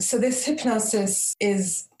So this hypnosis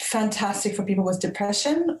is fantastic for people with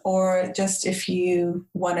depression, or just if you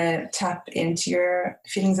want to tap into your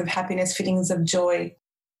feelings of happiness, feelings of joy,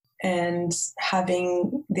 and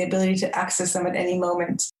having the ability to access them at any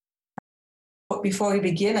moment. But before we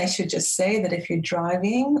begin, I should just say that if you're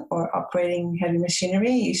driving or operating heavy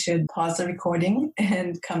machinery, you should pause the recording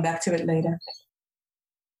and come back to it later.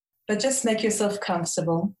 But just make yourself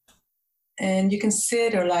comfortable. And you can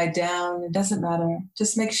sit or lie down, it doesn't matter.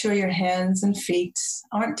 Just make sure your hands and feet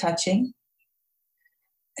aren't touching.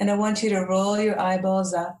 And I want you to roll your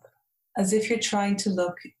eyeballs up as if you're trying to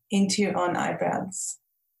look into your own eyebrows.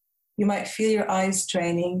 You might feel your eyes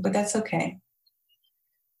straining, but that's okay.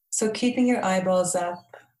 So keeping your eyeballs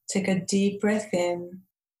up, take a deep breath in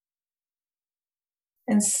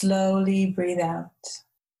and slowly breathe out.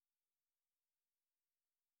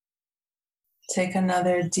 Take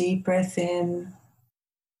another deep breath in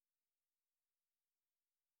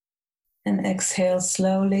and exhale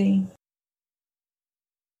slowly.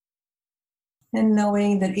 And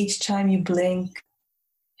knowing that each time you blink,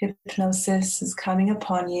 hypnosis is coming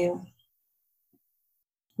upon you.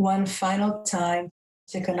 One final time,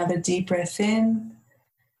 take another deep breath in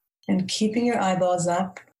and keeping your eyeballs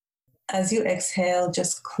up. As you exhale,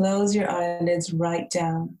 just close your eyelids right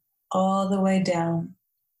down, all the way down.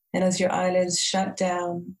 And as your eyelids shut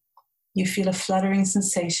down, you feel a fluttering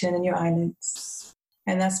sensation in your eyelids.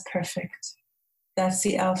 And that's perfect. That's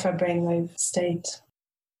the alpha brainwave state.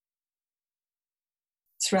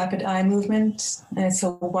 It's rapid eye movement, and it's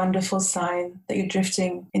a wonderful sign that you're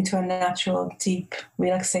drifting into a natural, deep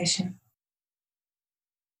relaxation.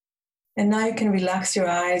 And now you can relax your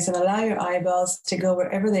eyes and allow your eyeballs to go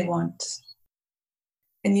wherever they want.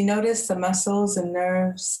 And you notice the muscles and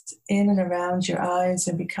nerves in and around your eyes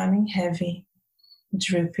are becoming heavy,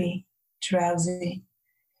 droopy, drowsy.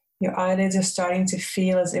 Your eyelids are starting to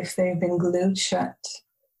feel as if they've been glued shut,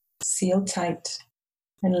 sealed tight,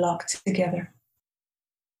 and locked together.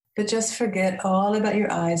 But just forget all about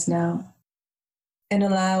your eyes now and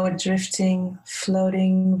allow a drifting,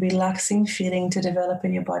 floating, relaxing feeling to develop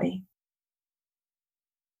in your body.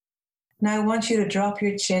 Now I want you to drop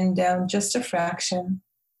your chin down just a fraction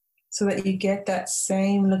so that you get that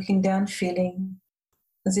same looking down feeling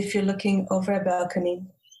as if you're looking over a balcony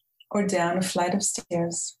or down a flight of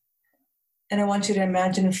stairs. And I want you to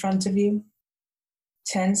imagine in front of you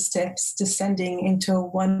 10 steps descending into a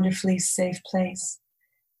wonderfully safe place.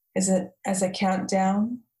 As I count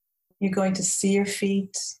down, you're going to see your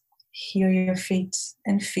feet, hear your feet,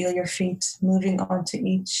 and feel your feet moving onto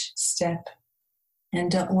each step. And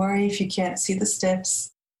don't worry if you can't see the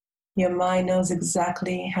steps. Your mind knows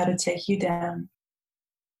exactly how to take you down.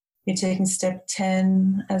 You're taking step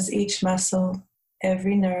 10 as each muscle,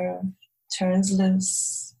 every nerve turns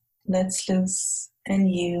loose, lets loose, and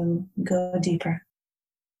you go deeper.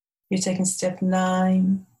 You're taking step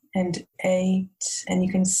 9 and 8, and you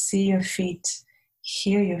can see your feet,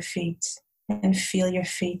 hear your feet, and feel your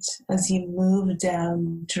feet as you move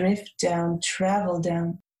down, drift down, travel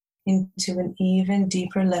down into an even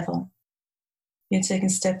deeper level. You're taking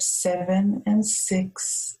steps 7 and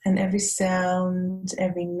 6, and every sound,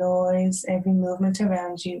 every noise, every movement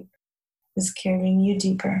around you is carrying you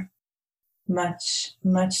deeper, much,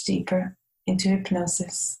 much deeper into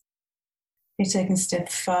hypnosis. You're taking step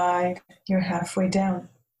 5, you're halfway down,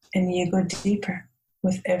 and you go deeper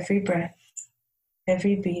with every breath,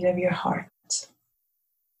 every beat of your heart.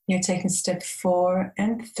 You're taking step 4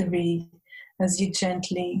 and 3, as you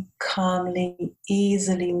gently, calmly,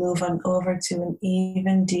 easily move on over to an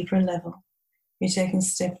even deeper level. You're taking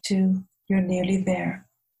step 2, you're nearly there,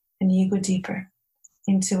 and you go deeper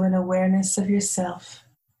into an awareness of yourself.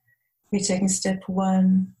 You're taking step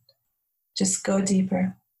 1, just go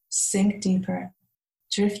deeper, sink deeper,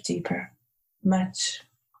 drift deeper, much,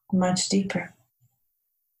 much deeper.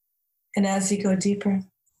 And as you go deeper,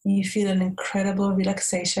 you feel an incredible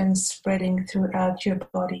relaxation spreading throughout your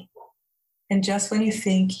body. And just when you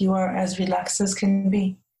think you are as relaxed as can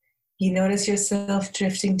be, you notice yourself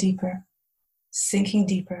drifting deeper, sinking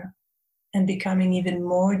deeper, and becoming even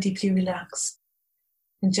more deeply relaxed.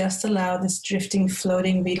 And just allow this drifting,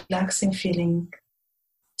 floating, relaxing feeling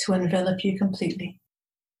to envelop you completely.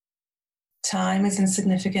 Time is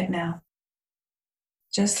insignificant now.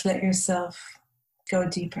 Just let yourself go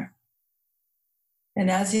deeper.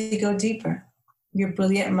 And as you go deeper, your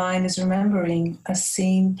brilliant mind is remembering a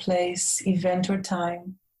scene, place, event, or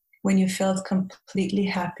time when you felt completely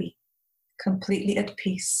happy, completely at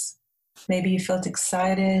peace. Maybe you felt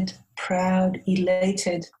excited, proud,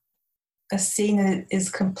 elated. A scene that is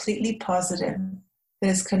completely positive, that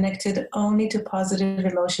is connected only to positive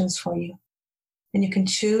emotions for you. and you can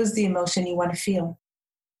choose the emotion you want to feel.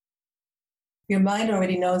 Your mind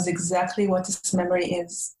already knows exactly what this memory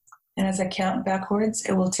is, and as I count backwards,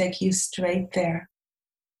 it will take you straight there.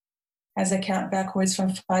 As I count backwards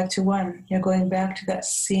from 5 to 1, you're going back to that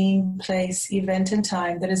same place, event, and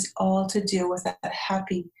time that is all to do with that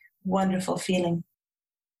happy, wonderful feeling.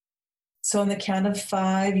 So on the count of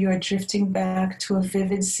 5, you are drifting back to a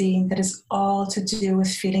vivid scene that is all to do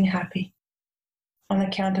with feeling happy. On the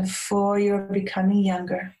count of 4, you're becoming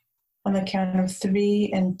younger. On the count of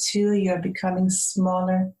 3 and 2, you're becoming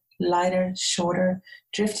smaller, lighter, shorter,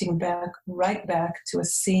 drifting back, right back to a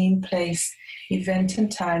scene, place, event,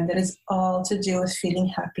 and time that is all to do with feeling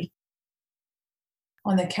happy.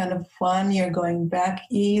 On the count of 1, you're going back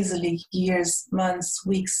easily, years, months,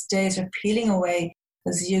 weeks, days are peeling away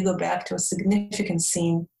as you go back to a significant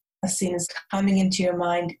scene. A scene is coming into your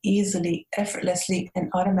mind easily, effortlessly, and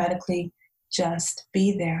automatically. Just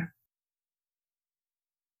be there.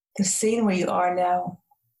 The scene where you are now,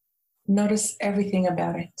 notice everything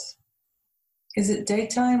about it. Is it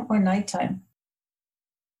daytime or nighttime?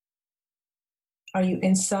 Are you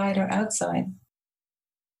inside or outside?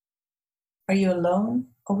 Are you alone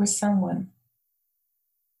or with someone?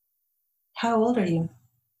 How old are you?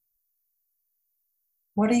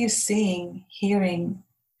 What are you seeing, hearing,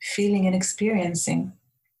 feeling, and experiencing?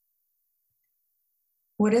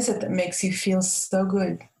 What is it that makes you feel so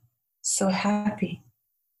good, so happy,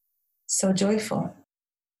 so joyful?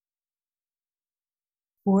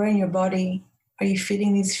 Where in your body are you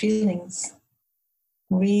feeling these feelings?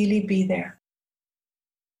 Really be there.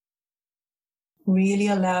 Really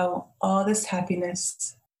allow all this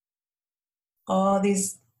happiness, all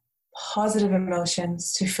these positive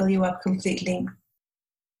emotions to fill you up completely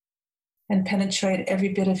and penetrate every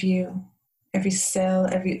bit of you, every cell,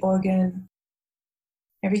 every organ,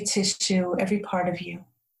 every tissue, every part of you.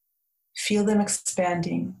 Feel them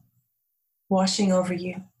expanding, washing over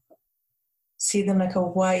you. See them like a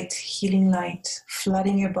white, healing light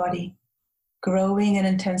flooding your body, growing and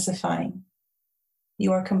intensifying.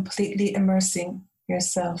 You are completely immersing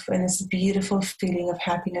yourself in this beautiful feeling of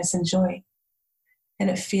happiness and joy. And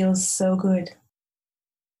it feels so good.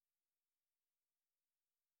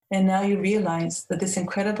 And now you realize that this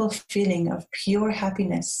incredible feeling of pure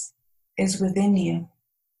happiness is within you.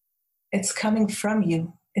 It's coming from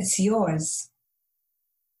you. It's yours.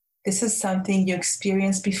 This is something you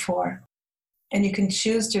experienced before, and you can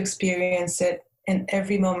choose to experience it in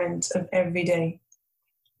every moment of every day.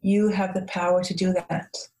 You have the power to do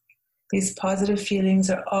that. These positive feelings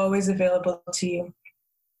are always available to you,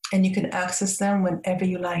 and you can access them whenever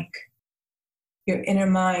you like. Your inner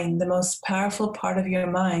mind, the most powerful part of your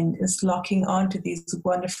mind, is locking onto these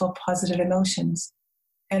wonderful positive emotions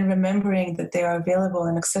and remembering that they are available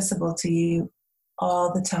and accessible to you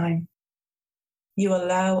all the time. You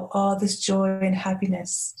allow all this joy and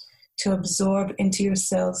happiness to absorb into your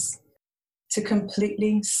cells, to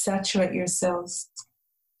completely saturate your cells,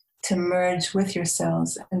 to merge with your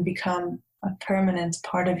cells and become a permanent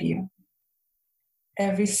part of you.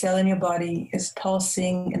 Every cell in your body is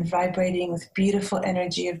pulsing and vibrating with beautiful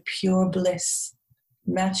energy of pure bliss,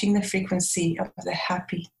 matching the frequency of the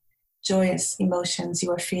happy, joyous emotions you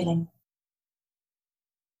are feeling.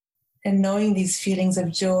 And knowing these feelings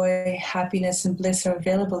of joy, happiness, and bliss are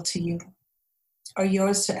available to you, are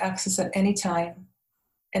yours to access at any time.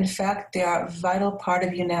 In fact, they are a vital part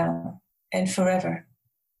of you now and forever.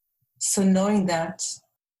 So knowing that,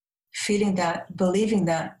 feeling that, believing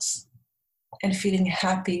that, and feeling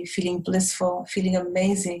happy, feeling blissful, feeling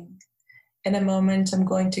amazing. In a moment, I'm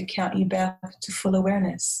going to count you back to full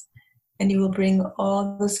awareness, and you will bring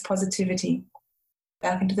all this positivity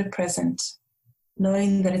back into the present,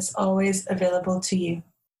 knowing that it's always available to you.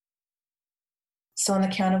 So on the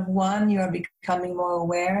count of 1, you are becoming more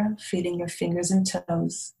aware, feeling your fingers and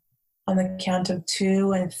toes. On the count of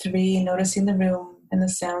 2 and 3, noticing the room and the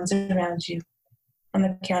sounds around you. On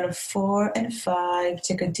the count of 4 and 5,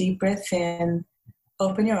 take a deep breath in,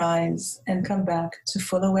 open your eyes, and come back to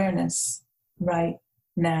full awareness right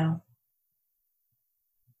now.